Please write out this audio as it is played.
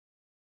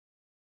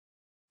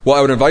Well,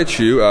 I would invite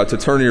you to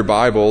turn your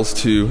Bibles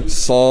to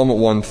Psalm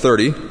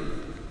 130.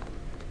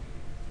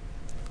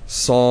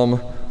 Psalm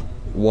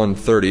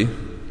 130.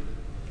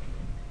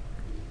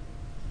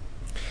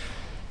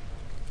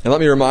 And let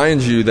me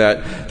remind you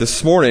that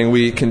this morning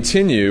we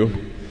continue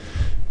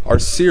our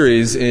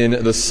series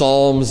in the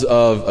Psalms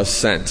of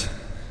Ascent.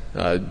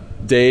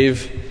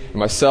 Dave and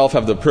myself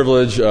have the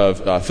privilege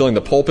of filling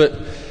the pulpit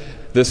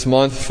this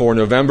month for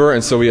November,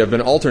 and so we have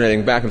been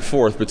alternating back and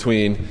forth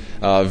between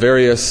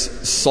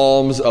various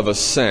Psalms of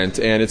Ascent.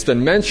 And it's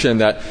been mentioned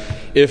that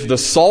if the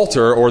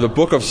Psalter, or the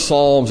book of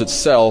Psalms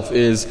itself,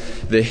 is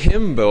the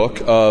hymn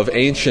book of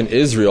ancient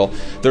Israel,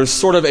 there's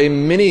sort of a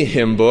mini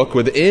hymn book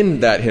within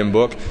that hymn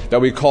book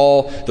that we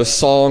call the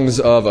Songs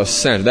of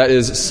Ascent. That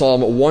is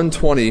Psalm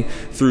 120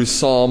 through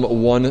Psalm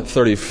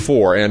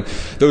 134. And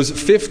those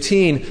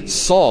 15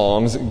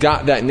 songs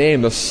got that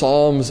name, the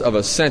Psalms of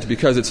Ascent,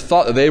 because it's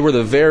thought that they were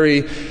the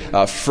very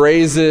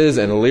phrases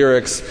and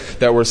lyrics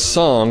that were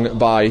sung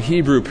by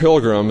Hebrew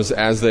pilgrims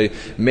as they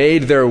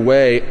made their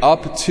way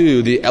up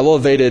to the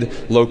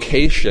elevated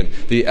location,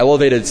 the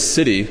elevated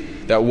city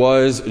that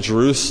was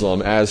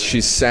Jerusalem as she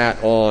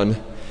sat on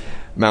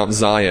Mount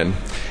Zion.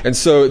 And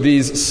so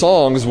these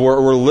songs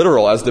were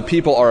literal as the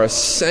people are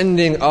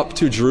ascending up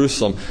to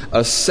Jerusalem,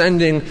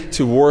 ascending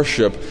to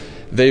worship.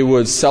 They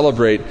would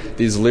celebrate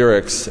these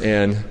lyrics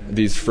and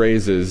these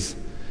phrases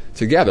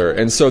together.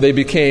 And so they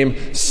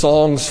became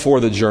songs for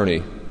the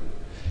journey.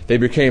 They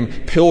became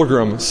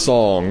pilgrim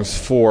songs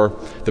for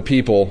the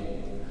people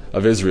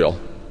of Israel.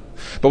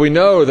 But we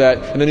know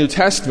that in the New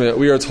Testament,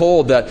 we are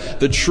told that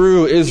the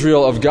true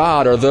Israel of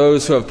God are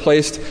those who have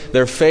placed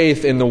their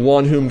faith in the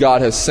one whom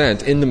God has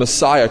sent, in the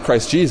Messiah,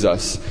 Christ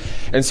Jesus.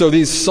 And so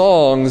these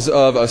songs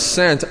of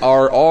ascent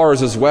are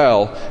ours as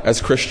well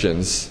as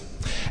Christians.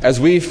 As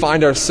we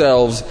find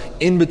ourselves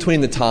in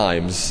between the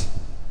times,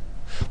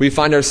 we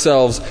find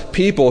ourselves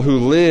people who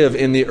live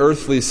in the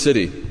earthly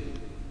city,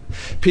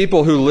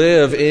 people who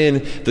live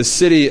in the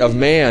city of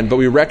man, but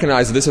we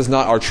recognize that this is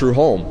not our true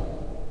home.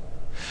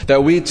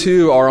 That we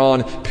too are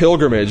on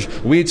pilgrimage.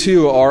 We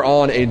too are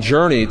on a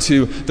journey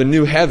to the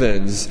new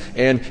heavens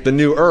and the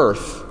new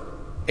earth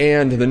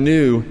and the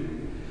new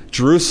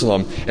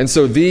Jerusalem. And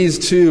so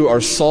these two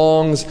are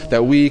songs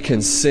that we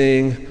can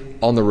sing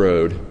on the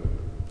road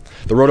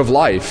of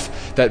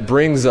life that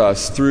brings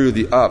us through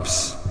the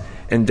ups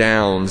and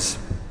downs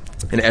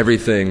and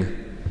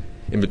everything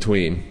in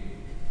between.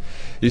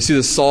 You see,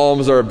 the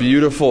Psalms are a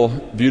beautiful,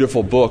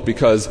 beautiful book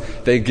because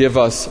they give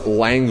us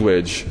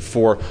language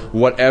for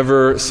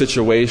whatever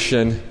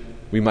situation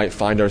we might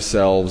find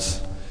ourselves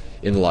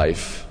in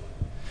life.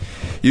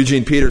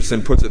 Eugene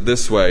Peterson puts it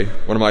this way,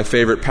 one of my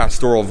favorite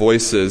pastoral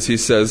voices. He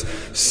says,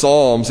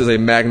 Psalms is a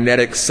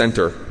magnetic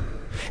center.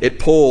 It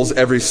pulls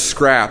every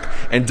scrap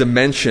and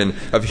dimension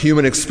of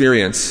human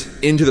experience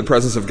into the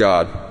presence of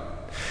God.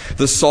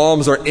 The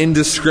Psalms are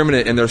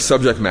indiscriminate in their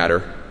subject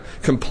matter.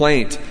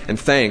 Complaint and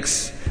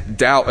thanks,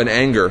 doubt and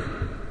anger,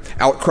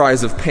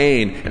 outcries of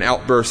pain and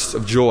outbursts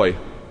of joy,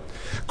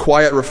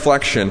 quiet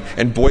reflection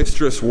and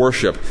boisterous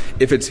worship.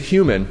 If it's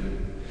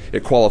human,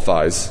 it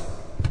qualifies.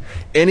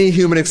 Any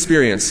human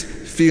experience,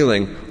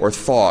 feeling, or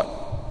thought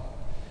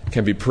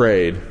can be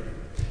prayed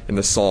in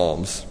the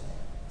Psalms.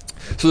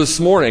 So this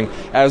morning,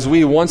 as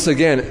we once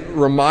again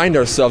remind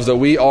ourselves that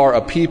we are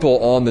a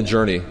people on the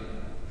journey,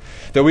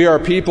 that we are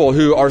people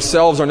who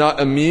ourselves are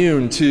not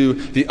immune to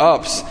the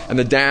ups and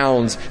the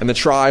downs and the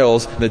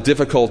trials and the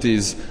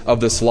difficulties of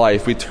this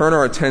life, we turn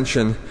our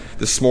attention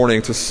this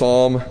morning to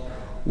Psalm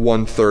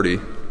 130.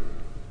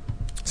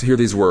 So hear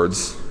these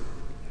words.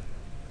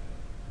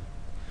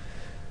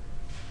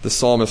 The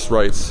psalmist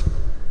writes,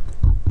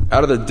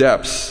 "Out of the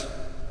depths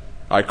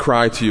I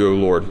cry to you, O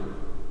Lord.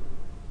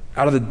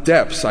 Out of the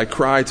depths I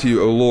cry to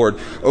you, O Lord.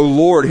 O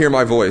Lord, hear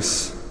my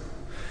voice.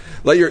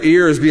 Let your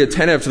ears be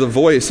attentive to the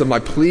voice of my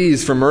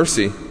pleas for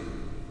mercy.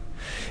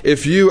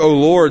 If you, O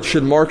Lord,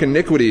 should mark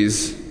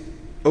iniquities,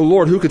 O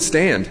Lord, who could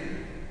stand?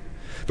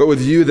 But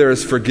with you there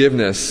is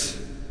forgiveness,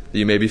 that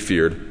you may be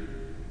feared.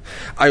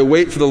 I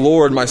wait for the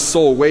Lord, my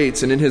soul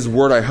waits, and in his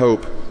word I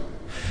hope.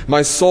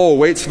 My soul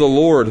waits for the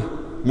Lord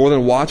more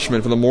than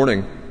watchmen for the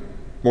morning,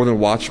 more than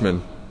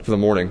watchmen for the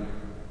morning.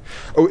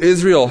 O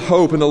Israel,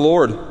 hope in the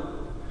Lord.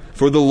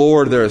 For with the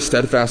Lord there is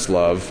steadfast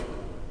love,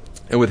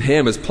 and with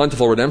him is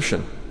plentiful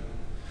redemption.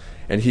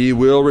 And he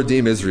will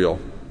redeem Israel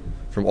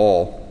from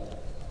all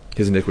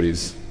his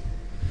iniquities."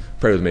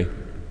 Pray with me.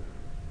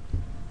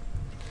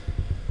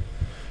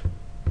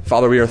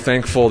 Father, we are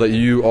thankful that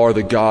you are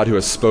the God who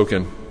has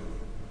spoken.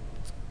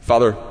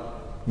 Father,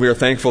 we are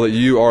thankful that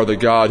you are the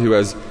God who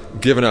has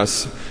given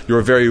us your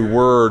very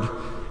word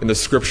in the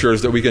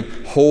Scriptures, that we can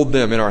hold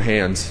them in our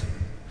hands,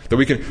 that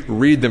we can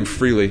read them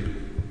freely,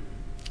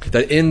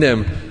 that in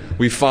them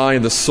we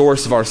find the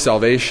source of our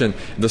salvation,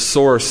 the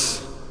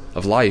source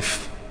of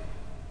life.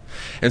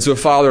 And so,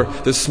 Father,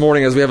 this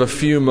morning, as we have a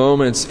few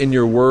moments in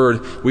your word,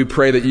 we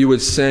pray that you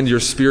would send your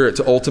Spirit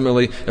to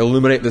ultimately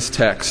illuminate this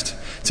text,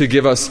 to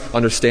give us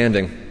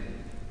understanding.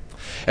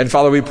 And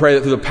Father, we pray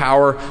that through the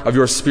power of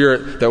your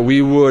Spirit, that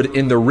we would,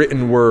 in the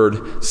written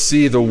word,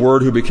 see the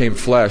Word who became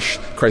flesh,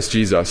 Christ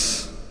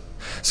Jesus.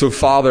 So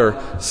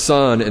Father,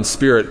 Son, and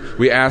Spirit,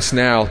 we ask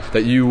now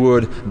that you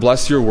would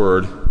bless your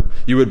word,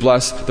 you would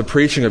bless the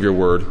preaching of your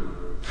word,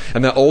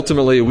 and that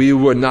ultimately we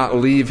would not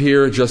leave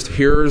here just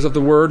hearers of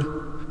the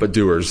word, but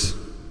doers.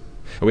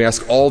 And we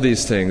ask all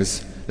these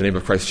things in the name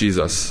of Christ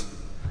Jesus.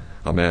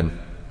 Amen.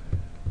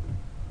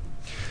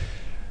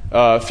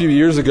 A few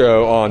years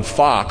ago on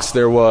Fox,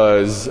 there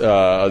was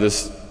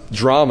this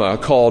drama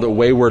called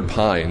Wayward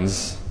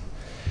Pines.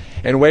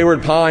 And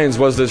Wayward Pines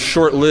was this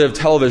short-lived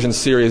television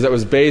series that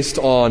was based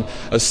on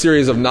a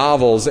series of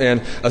novels,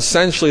 and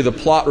essentially the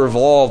plot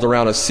revolved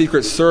around a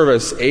Secret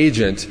Service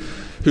agent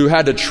who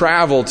had to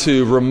travel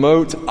to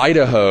remote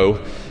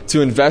Idaho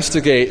to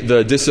investigate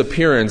the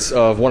disappearance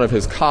of one of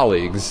his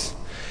colleagues.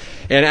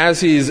 And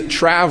as he's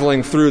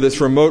traveling through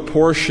this remote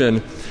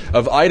portion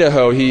of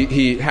Idaho,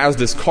 he has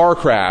this car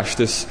crash,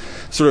 this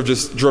sort of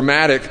just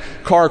dramatic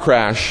car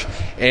crash,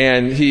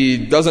 and he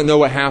doesn't know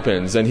what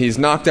happens, and he's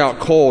knocked out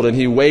cold, and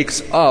he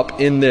wakes up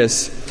in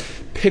this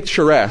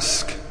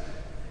picturesque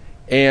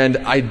and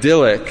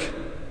idyllic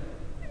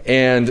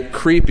and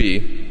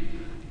creepy,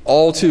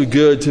 all too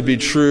good to be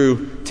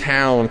true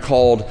town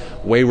called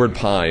Wayward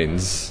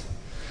Pines,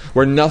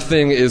 where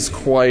nothing is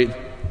quite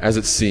as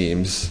it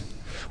seems,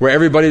 where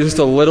everybody's just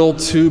a little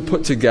too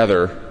put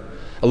together,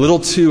 a little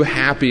too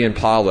happy and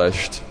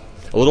polished,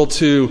 a little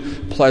too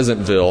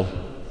Pleasantville,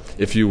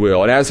 if you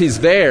will. And as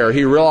he's there,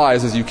 he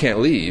realizes you can't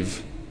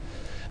leave.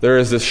 There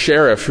is this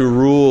sheriff who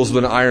rules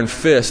with an iron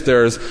fist.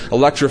 There's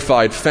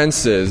electrified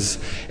fences.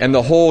 And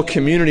the whole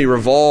community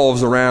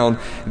revolves around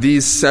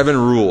these 7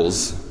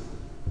 rules.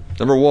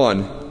 Number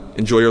 1,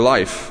 enjoy your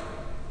life.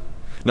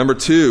 Number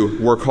 2,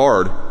 work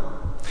hard.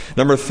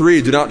 Number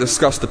 3, do not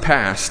discuss the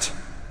past.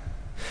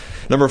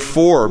 Number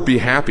 4, be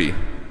happy.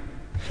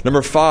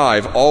 Number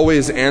 5,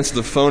 always answer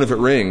the phone if it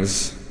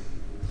rings.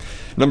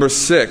 Number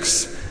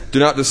 6, do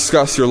not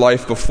discuss your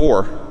life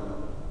before.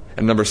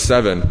 And number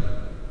 7,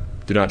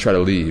 do not try to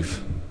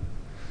leave.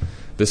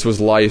 This was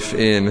life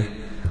in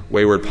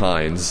Wayward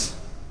Pines.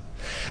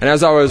 And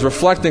as I was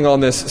reflecting on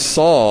this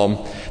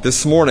psalm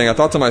this morning, I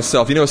thought to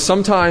myself,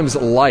 sometimes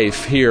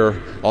life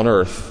here on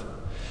earth,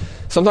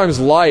 sometimes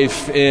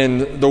life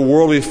in the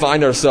world we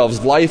find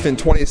ourselves, life in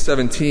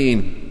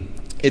 2017,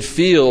 it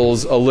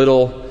feels a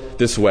little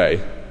this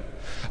way,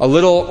 a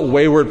little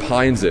Wayward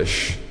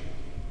Pines-ish.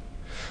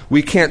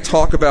 We can't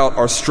talk about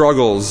our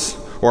struggles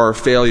or our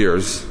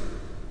failures.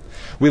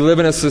 We live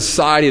in a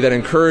society that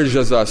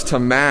encourages us to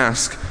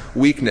mask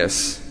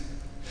weakness,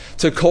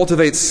 to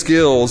cultivate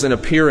skills in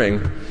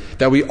appearing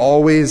that we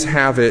always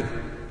have it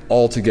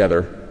all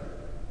together.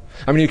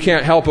 I mean, you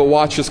can't help but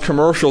watch just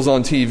commercials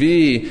on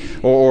TV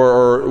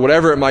or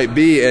whatever it might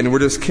be, and we're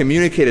just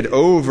communicated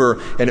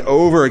over and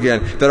over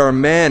again that our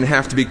men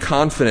have to be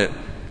confident,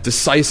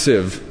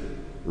 decisive,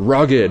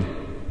 rugged,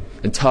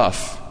 and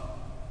tough.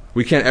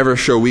 We can't ever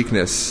show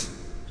weakness.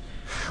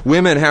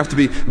 Women have to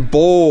be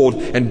bold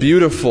and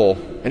beautiful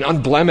and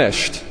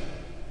unblemished,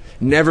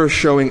 never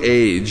showing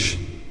age.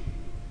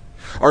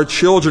 Our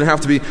children have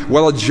to be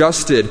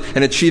well-adjusted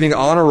and achieving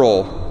honor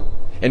roll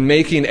and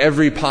making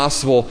every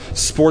possible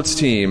sports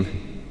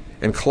team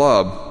and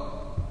club.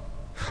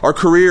 Our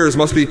careers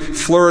must be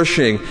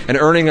flourishing and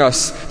earning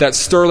us that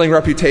sterling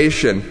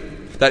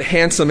reputation, that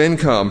handsome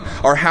income.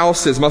 Our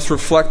houses must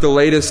reflect the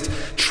latest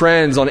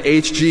trends on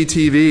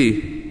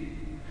HGTV.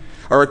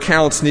 Our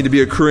accounts need to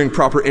be accruing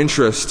proper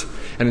interest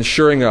and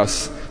ensuring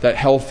us that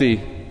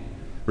healthy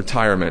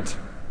retirement.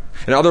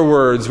 In other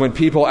words, when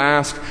people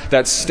ask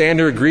that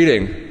standard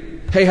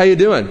greeting, "Hey, how you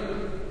doing?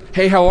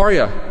 Hey, how are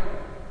you?"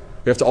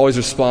 we have to always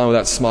respond with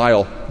that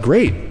smile,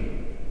 "Great,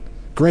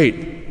 great,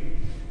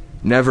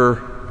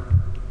 never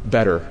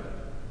better,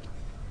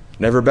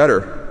 never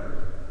better."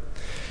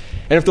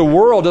 And if the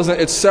world doesn't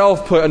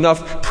itself put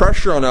enough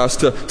pressure on us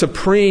to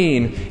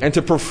preen and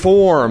to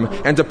perform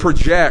and to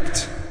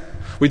project,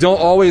 we don't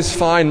always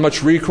find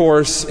much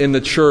recourse in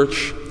the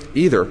church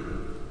either.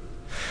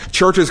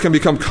 Churches can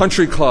become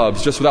country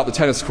clubs just without the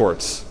tennis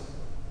courts.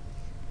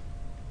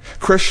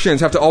 Christians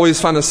have to always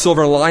find the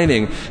silver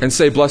lining and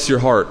say, "Bless your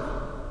heart."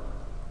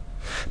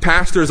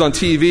 Pastors on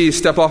TV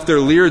step off their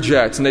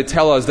Learjets and they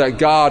tell us that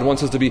God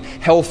wants us to be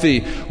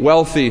healthy,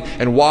 wealthy,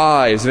 and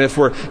wise. And if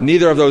we're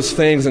neither of those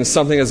things, then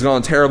something has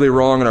gone terribly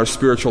wrong in our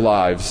spiritual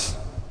lives.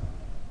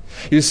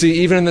 You see,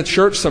 even in the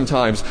church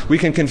sometimes, we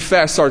can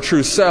confess our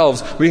true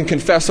selves, we can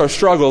confess our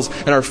struggles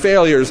and our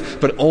failures,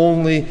 but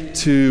only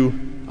to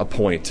a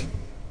point.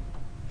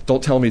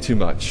 Don't tell me too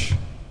much.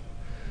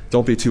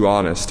 Don't be too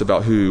honest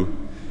about who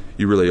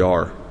you really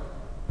are.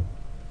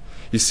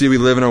 You see, we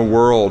live in a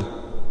world,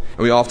 and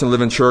we often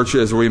live in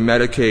churches where we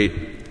medicate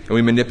and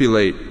we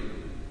manipulate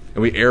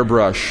and we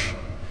airbrush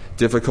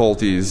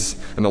difficulties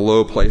and the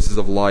low places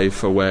of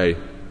life away.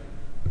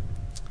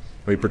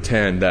 And we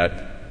pretend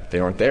that they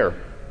aren't there.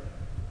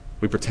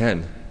 We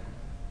pretend.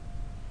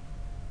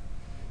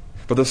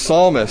 But the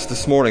psalmist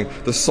this morning,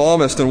 the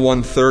psalmist in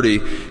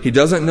 130, he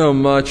doesn't know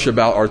much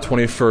about our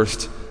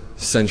 21st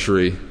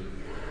century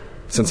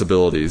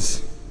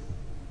sensibilities.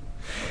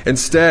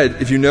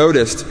 Instead, if you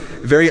noticed,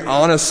 very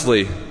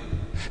honestly,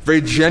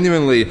 very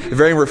genuinely,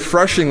 very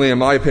refreshingly, in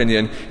my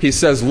opinion, he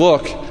says,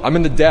 look, I'm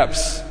in the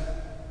depths.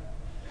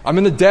 I'm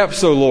in the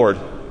depths, O Lord.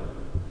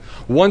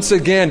 Once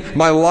again,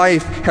 my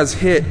life has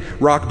hit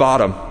rock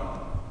bottom.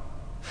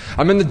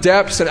 I'm in the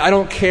depths, and I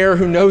don't care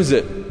who knows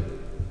it.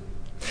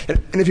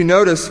 And if you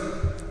notice,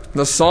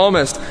 the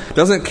psalmist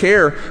doesn't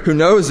care who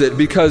knows it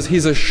because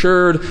he's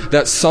assured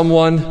that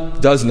someone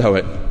does know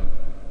it.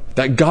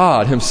 That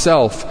God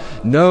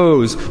himself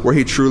knows where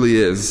he truly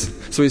is.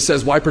 So he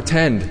says, why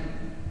pretend?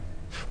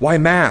 Why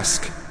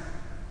mask?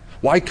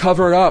 Why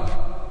cover it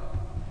up?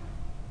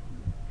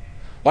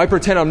 Why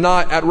pretend I'm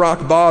not at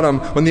rock bottom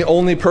when the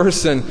only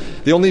person,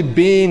 the only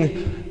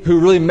being who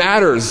really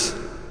matters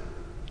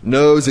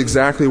knows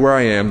exactly where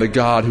I am? The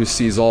God who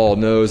sees all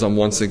knows I'm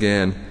once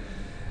again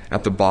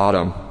at the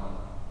bottom.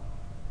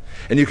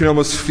 And you can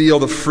almost feel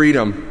the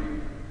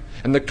freedom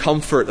and the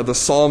comfort that the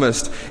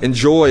psalmist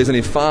enjoys and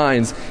he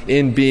finds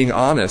in being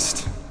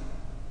honest.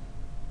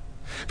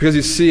 Because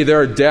you see, there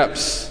are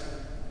depths,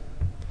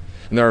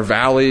 and there are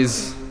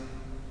valleys,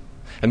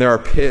 and there are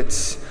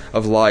pits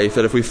of life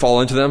that if we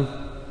fall into them,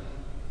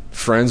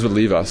 friends would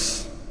leave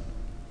us.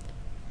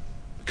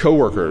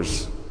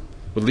 Coworkers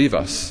would leave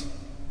us.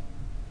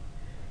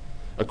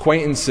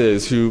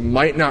 Acquaintances who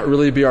might not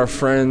really be our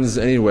friends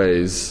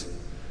anyways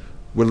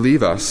would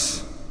leave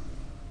us.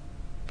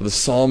 But the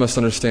psalmist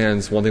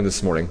understands one thing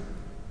this morning,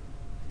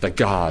 that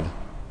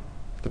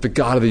the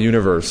God of the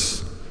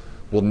universe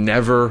will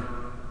never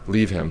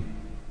leave him,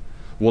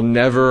 will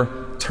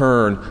never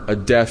turn a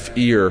deaf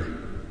ear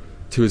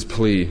to his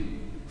plea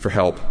for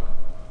help.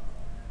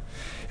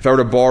 If I were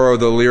to borrow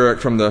the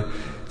lyric from the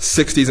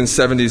 60s and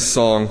 70s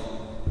song,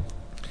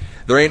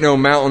 there ain't no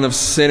mountain of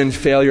sin and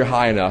failure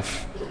high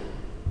enough.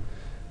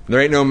 There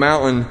ain't no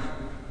mountain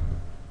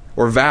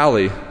or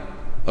valley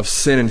of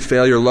sin and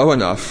failure low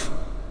enough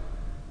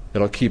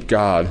that'll keep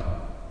God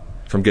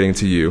from getting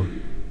to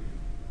you,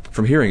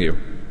 from hearing you.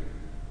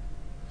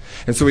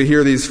 And so we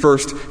hear these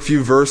first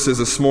few verses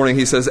this morning.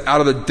 He says,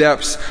 out of the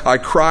depths I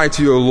cry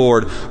to you, O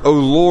Lord. O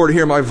Lord,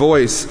 hear my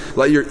voice.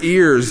 Let your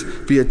ears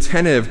be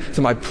attentive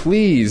to my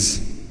pleas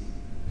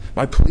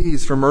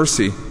for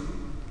mercy.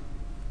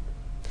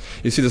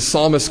 You see, the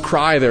psalmist's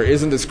cry there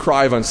isn't this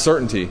cry of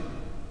uncertainty,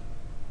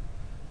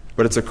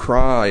 but it's a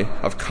cry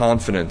of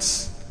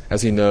confidence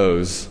as he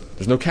knows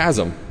there's no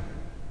chasm,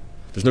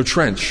 there's no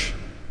trench,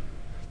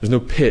 there's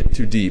no pit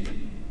too deep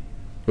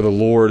where the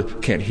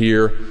Lord can't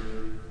hear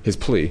his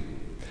plea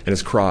and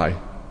his cry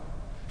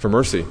for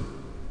mercy.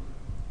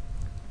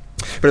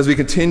 But as we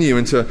continue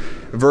into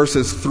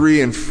verses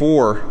 3 and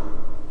 4,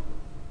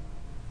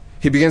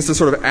 he begins to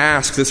sort of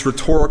ask this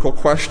rhetorical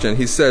question.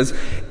 He says,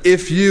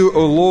 if you,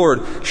 O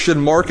Lord, should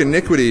mark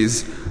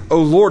iniquities,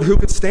 O Lord, who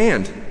could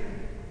stand?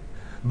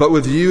 But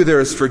with you there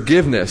is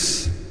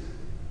forgiveness,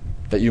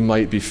 that you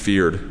might be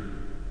feared.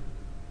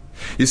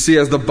 You see,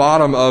 as the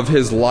bottom of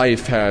his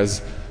life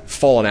has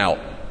fallen out,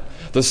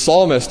 the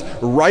psalmist,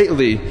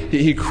 rightly,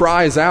 he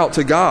cries out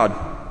to God.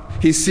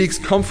 He seeks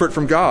comfort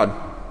from God.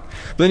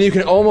 But then you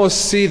can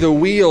almost see the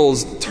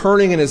wheels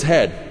turning in his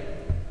head.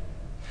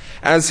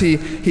 As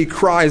he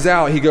cries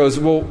out, he goes,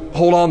 well,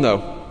 hold on though.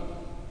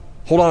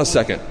 Hold on a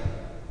second.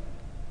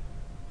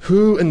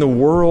 Who in the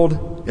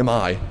world am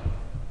I?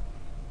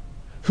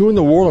 Who in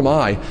the world am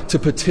I to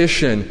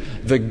petition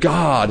the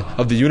God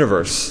of the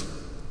universe?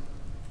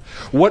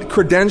 What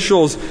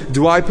credentials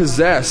do I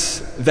possess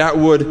that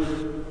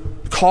would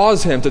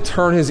cause him to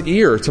turn his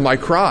ear to my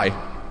cry?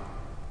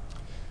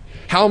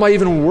 How am I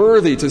even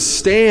worthy to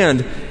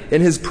stand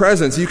in his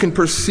presence? You can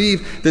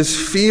perceive this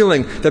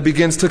feeling that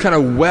begins to kind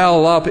of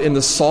well up in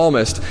the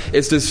psalmist.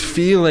 It's this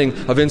feeling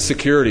of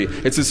insecurity.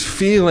 It's this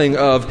feeling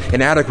of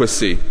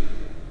inadequacy.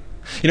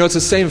 You know, it's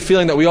the same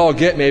feeling that we all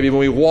get maybe when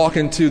we walk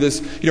into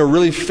this,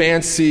 really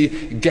fancy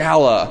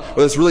gala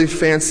or this really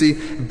fancy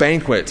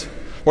banquet.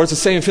 Or it's the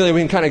same feeling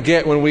we can kind of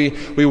get when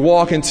we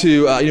walk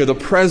into the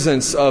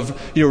presence of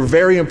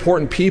very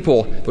important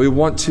people that we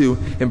want to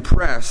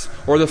impress.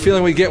 Or the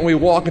feeling we get when we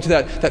walk into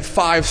that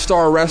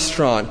 5-star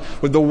restaurant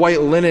with the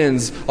white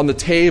linens on the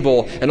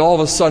table, and all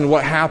of a sudden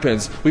what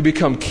happens? We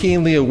become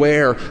keenly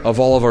aware of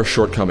all of our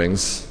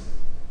shortcomings.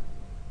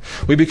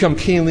 We become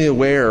keenly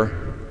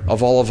aware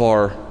of all of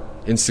our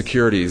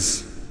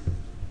insecurities.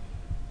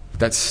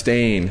 That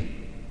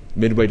stain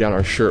midway down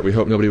our shirt we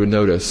hope nobody would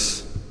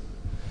notice.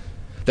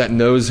 That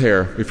nose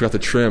hair we forgot to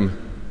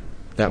trim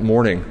that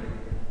morning.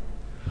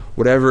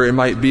 Whatever it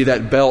might be,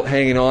 that belt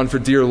hanging on for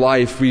dear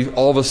life, we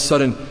all of a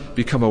sudden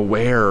become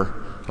aware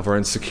of our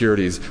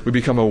insecurities. We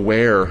become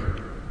aware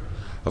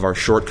of our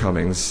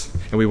shortcomings.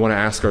 And we want to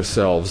ask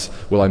ourselves,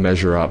 will I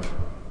measure up?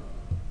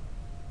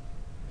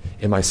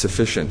 Am I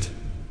sufficient?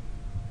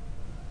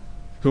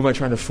 Who am I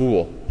trying to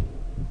fool?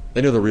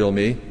 They know the real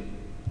me.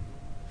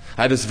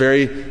 I had this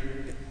very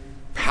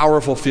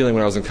powerful feeling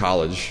when I was in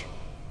college.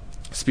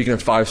 Speaking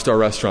of 5-star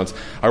restaurants,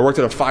 I worked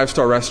at a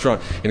 5-star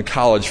restaurant in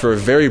college for a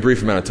very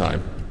brief amount of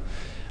time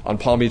on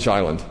Palm Beach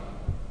Island.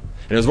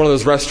 And it was one of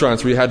those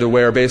restaurants where you had to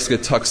wear basically a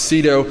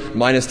tuxedo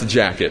minus the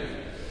jacket.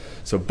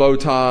 So bow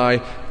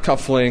tie,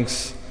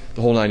 cufflinks,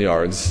 the whole 9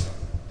 yards.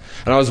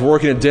 And I was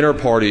working a dinner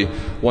party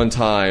one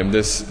time,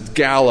 this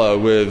gala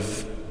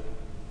with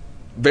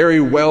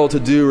very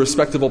well-to-do,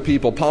 respectable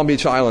people, Palm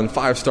Beach Island,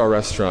 5-star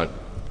restaurant.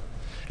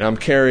 And I'm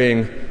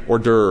carrying hors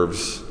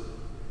d'oeuvres.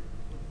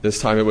 This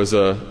time it was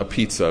a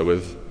pizza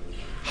with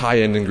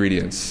high-end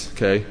ingredients,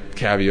 okay?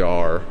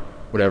 Caviar,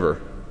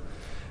 whatever.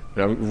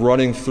 And I'm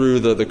running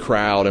through the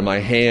crowd, and my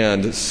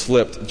hand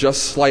slipped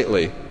just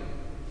slightly.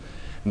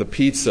 And the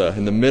pizza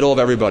in the middle of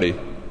everybody.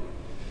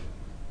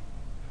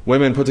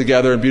 Women put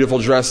together in beautiful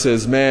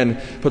dresses, men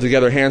put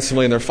together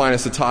handsomely in their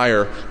finest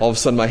attire. All of a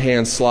sudden my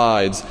hand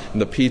slides,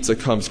 and the pizza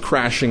comes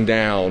crashing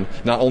down,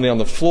 not only on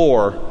the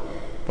floor,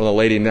 but on the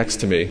lady next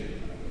to me,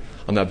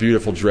 on that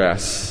beautiful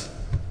dress.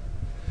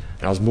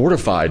 And I was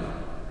mortified.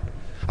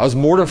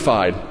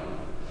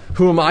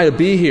 Who am I to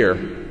be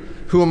here?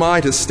 Who am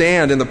I to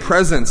stand in the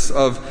presence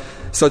of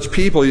such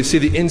people? You see,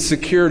 the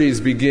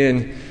insecurities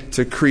begin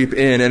to creep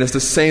in, and it's the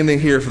same thing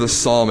here for the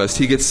psalmist.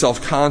 He gets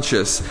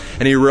self-conscious,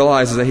 and he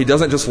realizes that he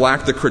doesn't just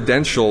lack the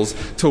credentials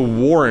to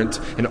warrant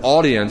an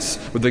audience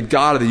with the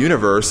God of the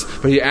universe,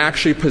 but he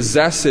actually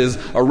possesses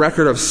a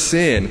record of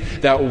sin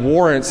that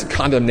warrants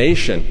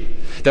condemnation,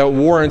 that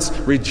warrants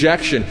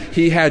rejection.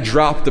 He had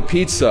dropped the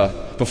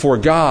pizza before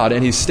God,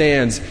 and he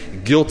stands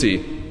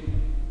guilty.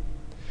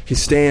 He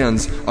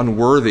stands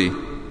unworthy.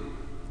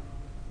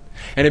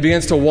 And he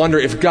begins to wonder,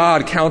 if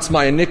God counts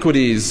my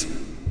iniquities,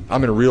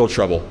 I'm in real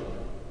trouble.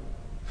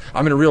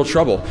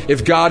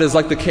 If God is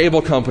like the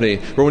cable company,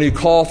 where when you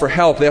call for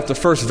help, they have to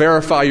first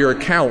verify your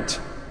account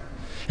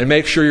and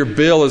make sure your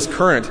bill is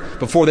current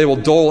before they will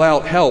dole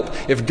out help.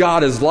 If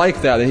God is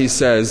like that, then he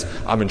says,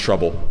 I'm in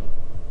trouble.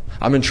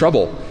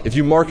 If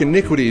you mark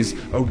iniquities,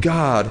 oh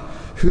God,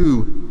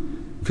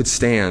 who could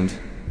stand?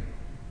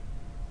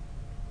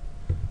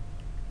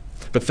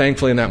 But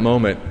thankfully in that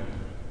moment,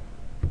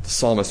 the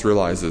psalmist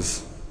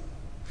realizes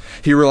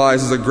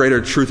a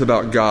greater truth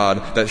about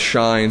God that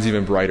shines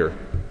even brighter.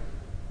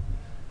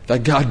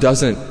 That God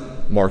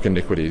doesn't mark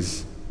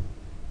iniquities.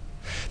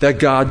 That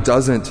God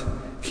doesn't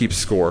keep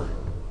score.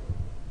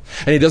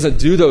 And he doesn't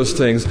do those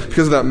things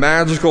because of that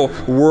magical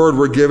word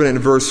we're given in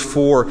verse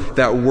 4,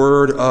 that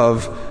word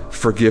of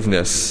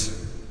forgiveness.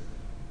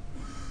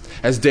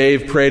 As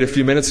Dave prayed a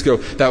few minutes ago,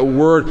 that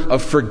word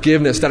of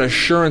forgiveness, that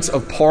assurance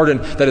of pardon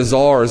that is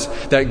ours,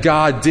 that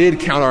God did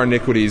count our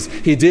iniquities.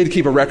 He did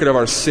keep a record of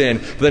our sin,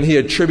 but then he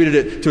attributed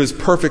it to his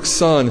perfect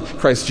Son,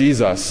 Christ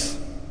Jesus.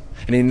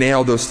 And he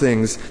nailed those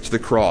things to the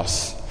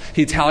cross.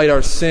 He tallied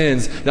our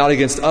sins not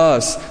against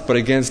us, but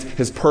against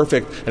his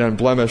perfect and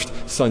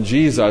unblemished Son,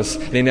 Jesus.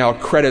 And he now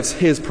credits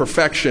his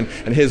perfection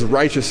and his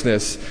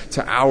righteousness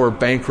to our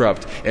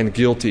bankrupt and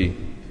guilty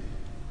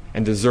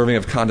and deserving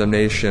of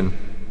condemnation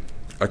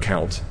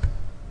account.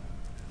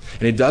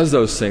 And he does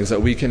those things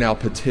that we can now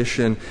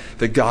petition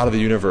the God of the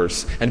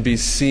universe and be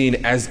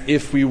seen as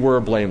if we were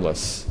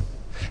blameless,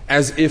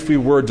 as if we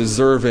were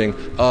deserving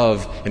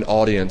of an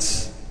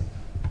audience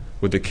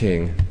with the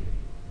King.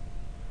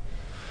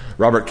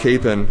 Robert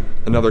Capon,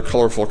 another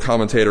colorful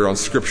commentator on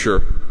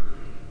Scripture,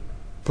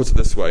 puts it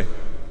this way: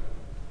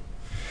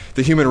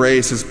 the human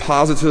race is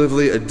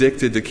positively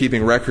addicted to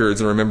keeping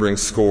records and remembering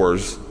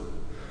scores.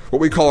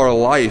 What we call our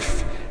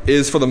life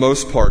is, for the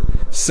most part,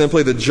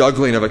 simply the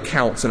juggling of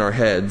accounts in our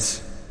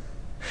heads.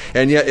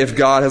 And yet, if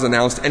God has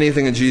announced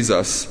anything in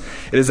Jesus,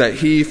 it is that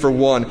he, for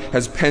one,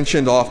 has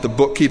pensioned off the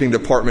bookkeeping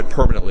department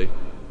permanently.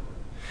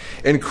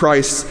 In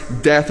Christ's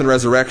death and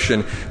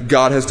resurrection,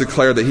 God has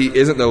declared that he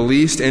isn't the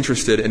least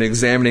interested in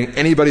examining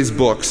anybody's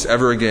books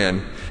ever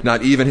again,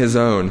 not even his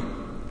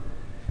own.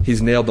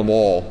 He's nailed them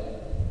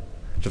all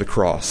to the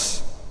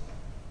cross.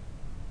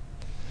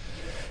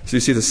 So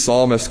you see, the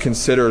psalmist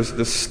considers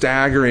the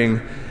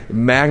staggering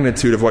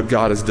magnitude of what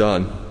God has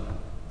done.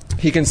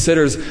 He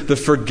considers the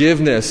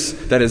forgiveness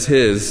that is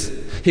his.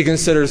 He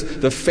considers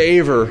the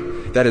favor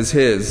that is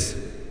his.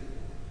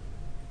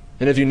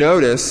 And if you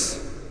notice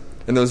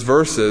in those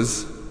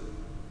verses,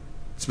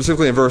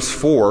 specifically in verse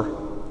 4,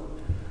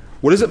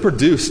 what does it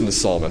produce in the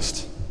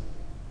psalmist?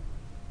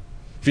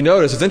 If you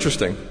notice, it's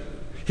interesting.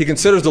 He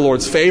considers the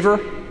Lord's favor.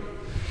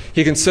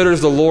 He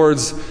considers the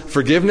Lord's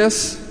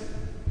forgiveness.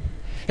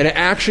 And it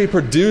actually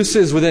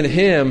produces within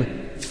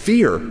him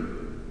fear.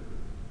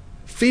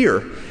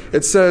 Fear.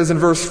 It says in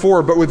verse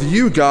 4, but with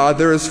you, God,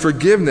 there is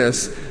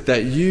forgiveness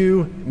that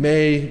you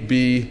may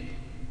be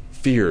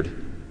feared.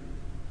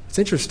 It's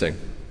interesting.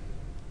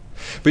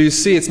 But you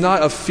see, it's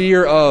not a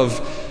fear of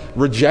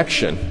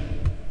rejection.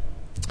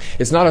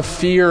 It's not a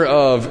fear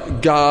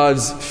of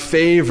God's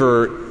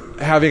favor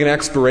having an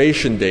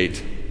expiration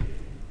date.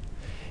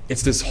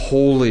 It's this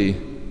holy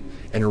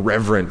and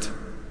reverent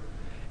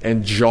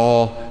and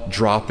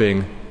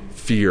jaw-dropping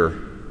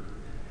fear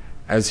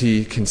as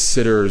he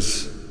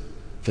considers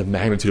the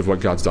magnitude of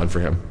what God's done for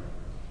him.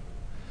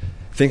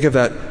 Think of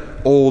that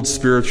old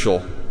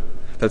spiritual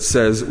that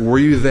says, were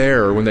you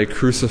there when they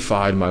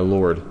crucified my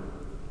Lord?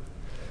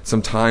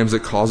 Sometimes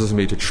it causes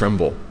me to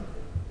tremble.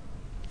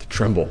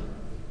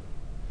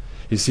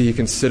 You see, he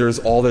considers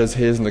all that is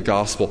his in the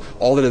gospel,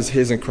 all that is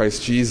his in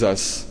Christ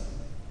Jesus,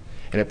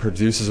 and it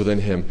produces within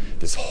him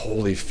this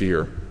holy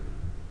fear,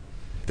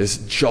 this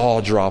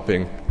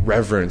jaw-dropping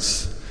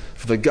reverence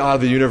for the God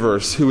of the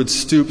universe who would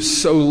stoop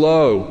so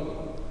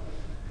low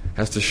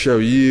as to show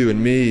you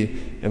and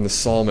me and the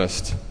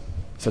psalmist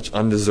such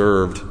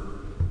undeserved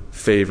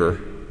favor.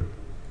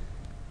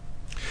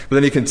 But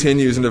then he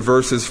continues into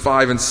verses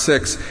 5 and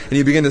 6, and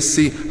you begin to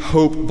see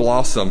hope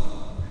blossom.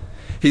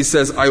 He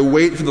says, I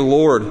wait for the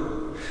Lord.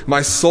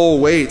 My soul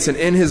waits, and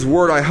in his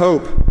word I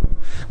hope.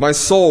 My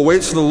soul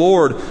waits for the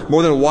Lord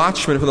more than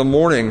watchmen for the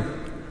morning,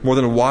 more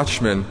than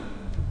watchmen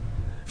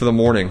for the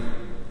morning.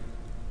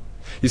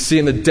 You see,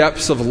 in the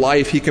depths of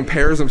life, he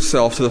compares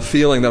himself to the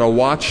feeling that a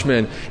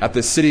watchman at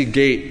the city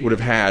gate would have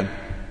had.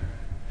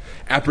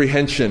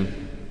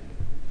 Apprehension,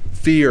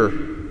 fear,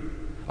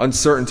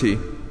 uncertainty.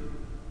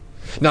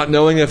 Not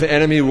knowing if the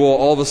enemy will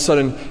all of a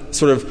sudden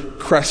sort of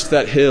crest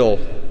that hill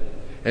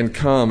and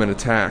come and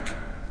attack.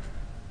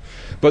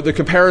 But the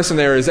comparison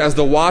there is, as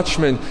the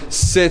watchman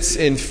sits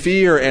in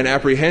fear and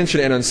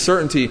apprehension and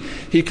uncertainty,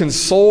 he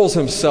consoles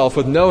himself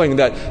with knowing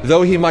that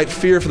though he might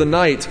fear for the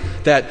night,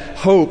 that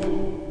hope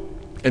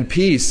and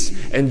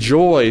peace and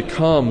joy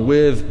come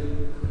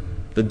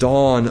with the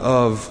dawn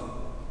of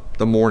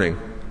the morning.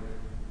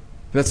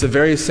 And that's the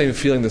very same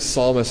feeling the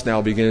psalmist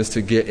now begins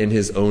to get in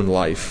his own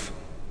life.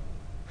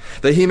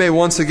 That he may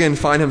once again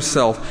find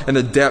himself in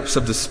the depths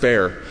of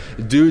despair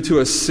due to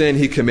a sin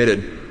he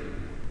committed.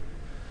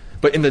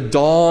 But in the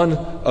dawn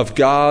of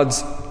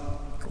God's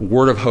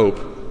word of hope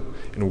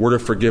and word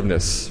of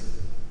forgiveness,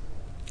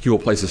 he will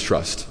place his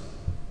trust.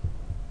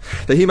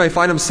 That he may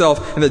find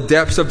himself in the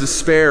depths of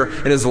despair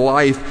in his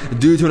life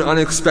due to an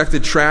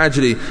unexpected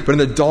tragedy, but in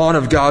the dawn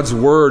of God's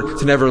word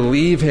to never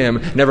leave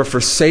him, never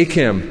forsake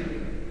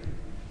him,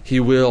 he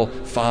will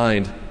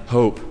find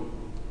hope.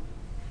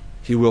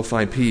 He will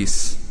find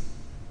peace.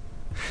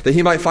 That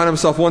he might find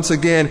himself once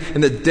again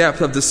in the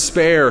depth of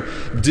despair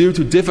due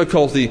to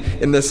difficulty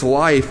in this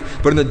life,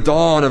 but in the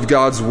dawn of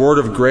God's word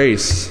of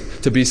grace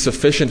to be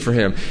sufficient for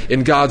him,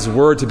 in God's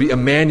word to be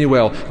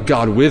Emmanuel,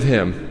 God with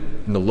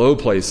him in the low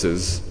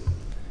places,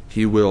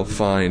 he will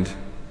find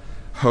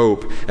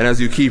hope. And as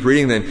you keep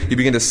reading then, you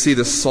begin to see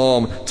the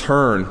psalm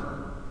turn.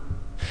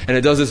 And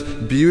it does this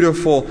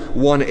beautiful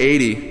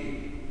 180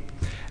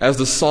 as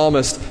the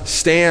psalmist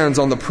stands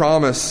on the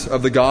promise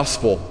of the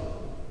gospel.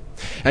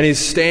 And he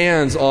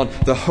stands on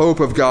the hope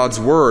of God's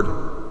word.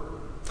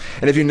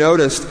 And if you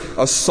noticed,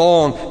 a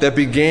song that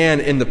began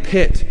in the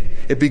pit,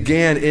 it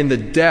began in the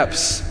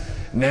depths,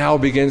 now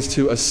begins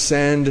to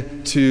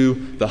ascend to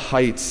the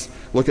heights.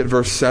 Look at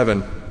verse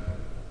 7.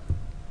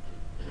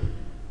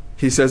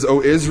 He says,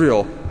 O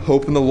Israel,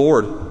 hope in the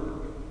Lord.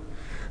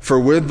 For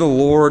with the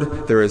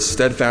Lord there is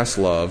steadfast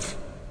love,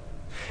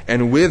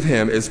 and with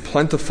him is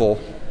plentiful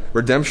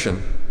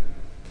redemption,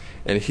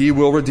 and he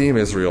will redeem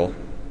Israel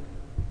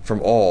from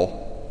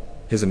all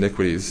his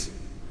iniquities.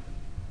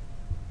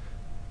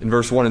 In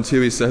verse 1 and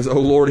 2 he says, O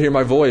Lord, hear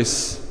my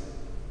voice.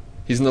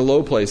 He's in the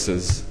low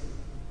places.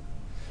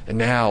 And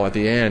now at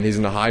the end he's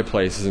in the high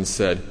places and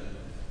said,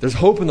 there's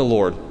hope in the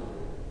Lord.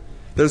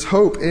 There's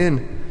hope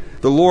in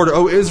the Lord.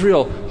 O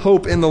Israel,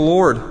 hope in the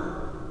Lord.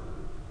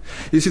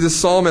 You see, the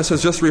psalmist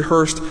has just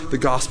rehearsed the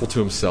gospel to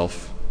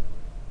himself.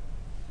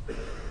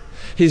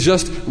 He's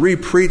just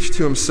re-preached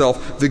to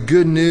himself the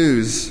good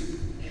news.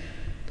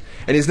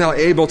 And he's now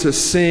able to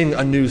sing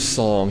a new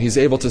song. He's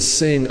able to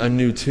sing a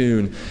new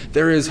tune.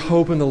 There is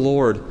hope in the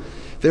Lord.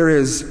 There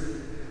is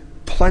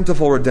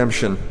plentiful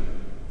redemption.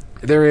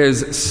 There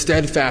is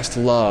steadfast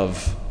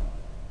love.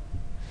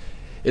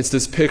 It's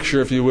this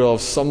picture, if you will,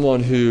 of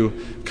someone who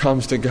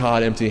comes to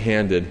God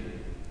empty-handed,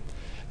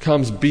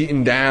 comes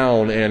beaten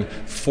down and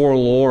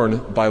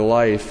forlorn by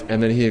life,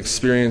 and then he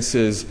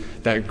experiences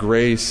that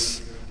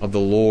grace of the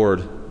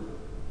Lord,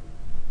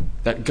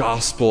 that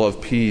gospel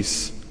of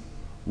peace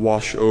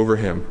wash over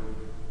him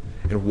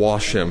and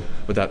wash him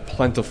with that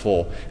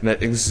plentiful and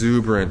that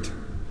exuberant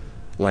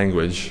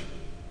language.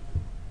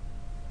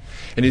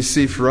 And you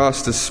see, for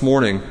us this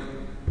morning,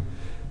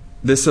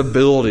 this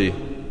ability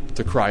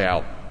to cry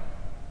out,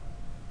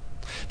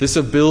 this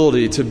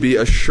ability to be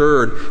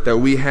assured that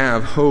we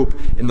have hope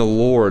in the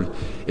Lord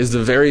is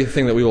the very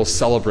thing that we will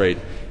celebrate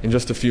in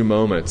just a few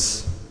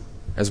moments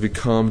as we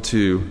come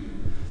to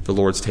the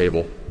Lord's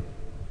table.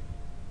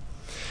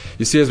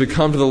 You see, as we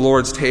come to the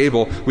Lord's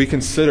table, we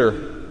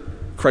consider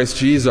Christ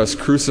Jesus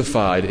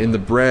crucified in the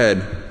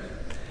bread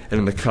and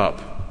in the cup.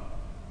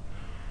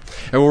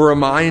 And we're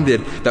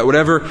reminded that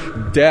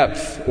whatever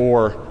depth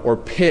or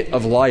pit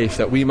of life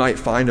that we might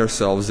find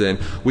ourselves in,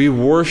 we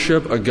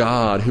worship a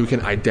God who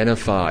can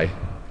identify,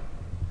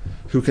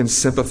 who can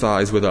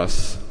sympathize with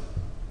us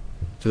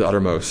to the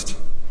uttermost.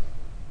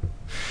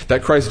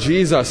 That Christ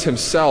Jesus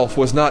himself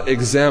was not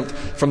exempt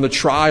from the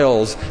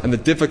trials and the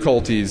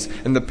difficulties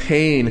and the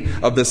pain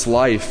of this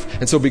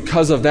life. And so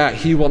because of that,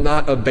 he will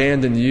not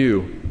abandon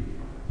you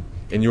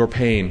in your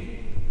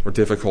pain or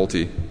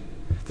difficulty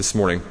this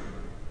morning.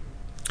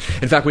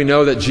 In fact, we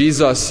know that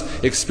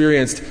Jesus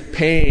experienced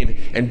pain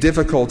and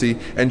difficulty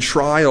and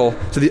trial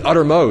to the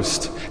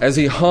uttermost as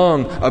he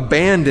hung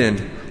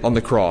abandoned on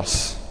the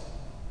cross.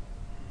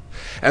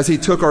 As he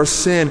took our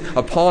sin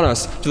upon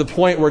us to the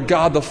point where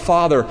God the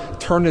Father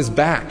turned his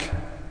back.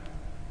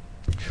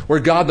 Where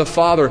God the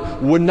Father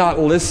would not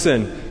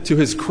listen to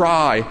his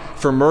cry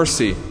for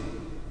mercy.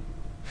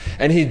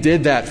 And he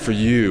did that for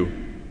you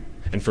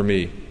and for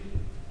me.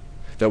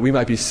 That we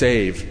might be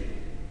saved.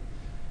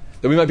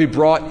 That we might be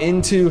brought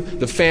into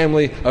the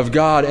family of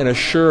God and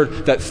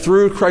assured that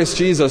through Christ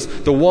Jesus,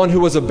 the one who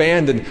was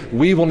abandoned,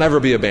 we will never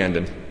be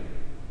abandoned.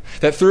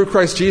 That through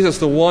Christ Jesus,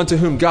 the one to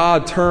whom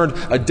God turned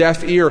a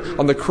deaf ear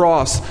on the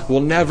cross, will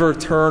never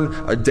turn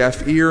a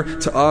deaf ear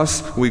to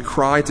us. We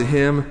cry to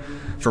him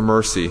for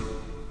mercy.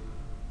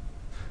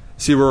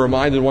 See, we're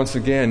reminded once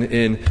again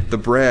in the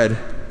bread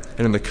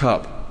and in the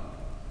cup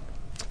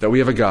that we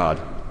have a God.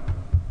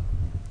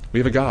 We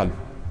have a God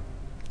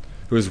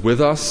who is with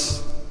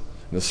us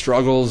in the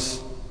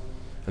struggles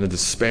and the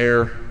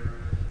despair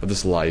of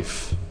this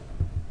life.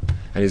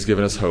 And he's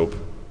given us hope.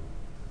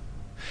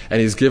 And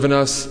he's given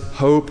us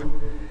hope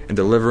and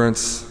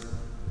deliverance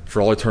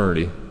for all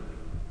eternity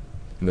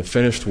in the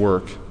finished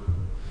work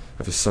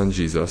of his Son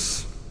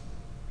Jesus.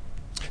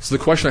 So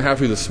the question I have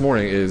for you this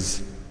morning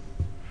is,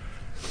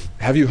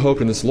 have you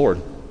hope in this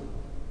Lord?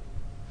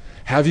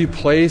 Have you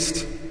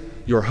placed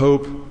your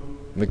hope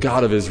in the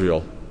God of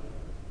Israel,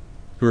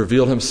 who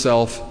revealed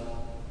himself,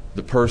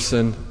 the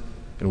person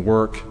and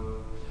work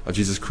of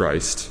Jesus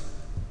Christ?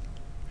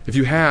 If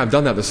you have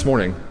done that this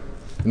morning,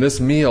 and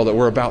this meal that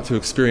we're about to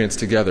experience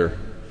together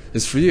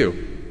is for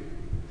you.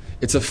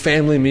 It's a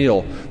family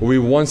meal where we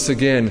once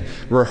again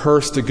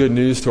rehearse the good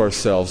news to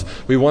ourselves.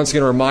 We once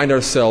again remind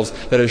ourselves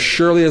that as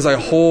surely as I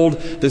hold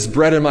this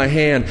bread in my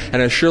hand,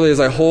 and as surely as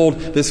I hold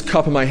this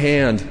cup in my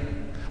hand,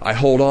 I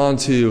hold on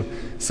to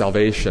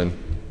salvation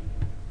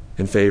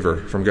and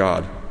favor from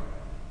God.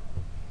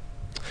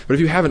 But if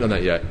you haven't done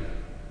that yet,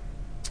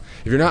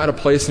 if you're not at a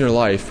place in your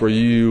life where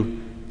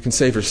you can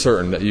say for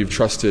certain that you've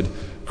trusted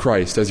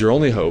Christ as your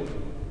only hope,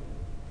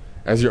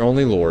 as your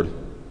only Lord,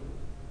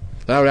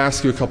 then I would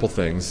ask you a couple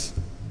things.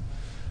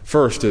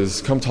 First is,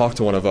 come talk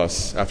to one of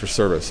us after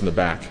service in the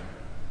back.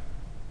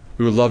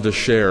 We would love to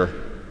share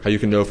how you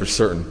can know for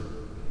certain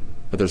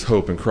that there's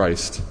hope in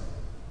Christ.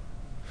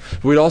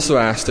 But we'd also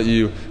ask that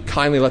you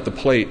kindly let the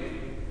plate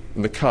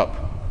and the cup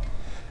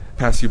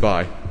pass you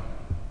by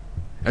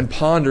and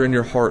ponder in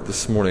your heart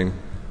this morning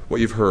what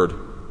you've heard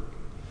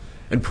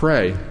and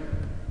pray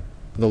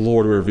that the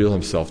Lord will reveal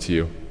himself to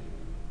you.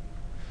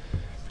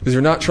 Because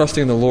you're not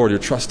trusting in the Lord, you're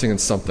trusting in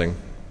something.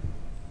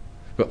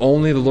 But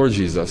only the Lord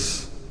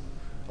Jesus,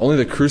 only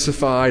the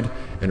crucified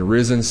and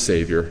risen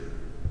Savior,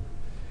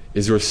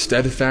 is your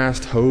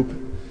steadfast hope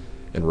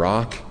and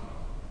rock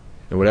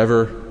in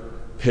whatever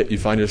pit you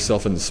find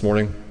yourself in this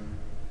morning.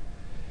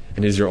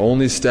 And is your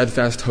only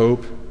steadfast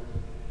hope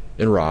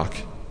and rock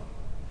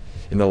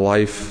in the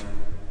life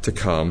to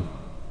come.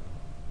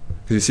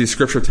 Because you see,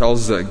 Scripture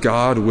tells us that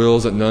God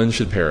wills that none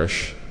should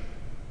perish,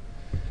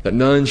 that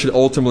none should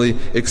ultimately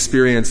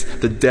experience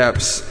the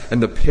depths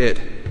and the pit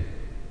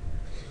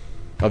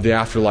of the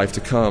afterlife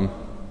to come.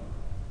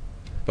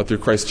 But through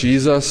Christ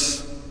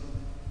Jesus,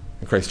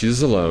 and Christ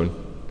Jesus alone,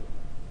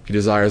 he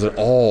desires that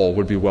all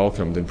would be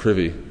welcomed and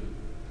privy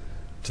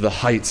to the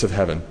heights of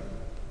heaven,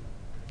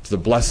 to the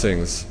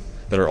blessings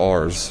that are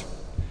ours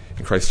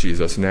in Christ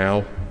Jesus,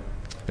 now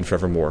and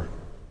forevermore.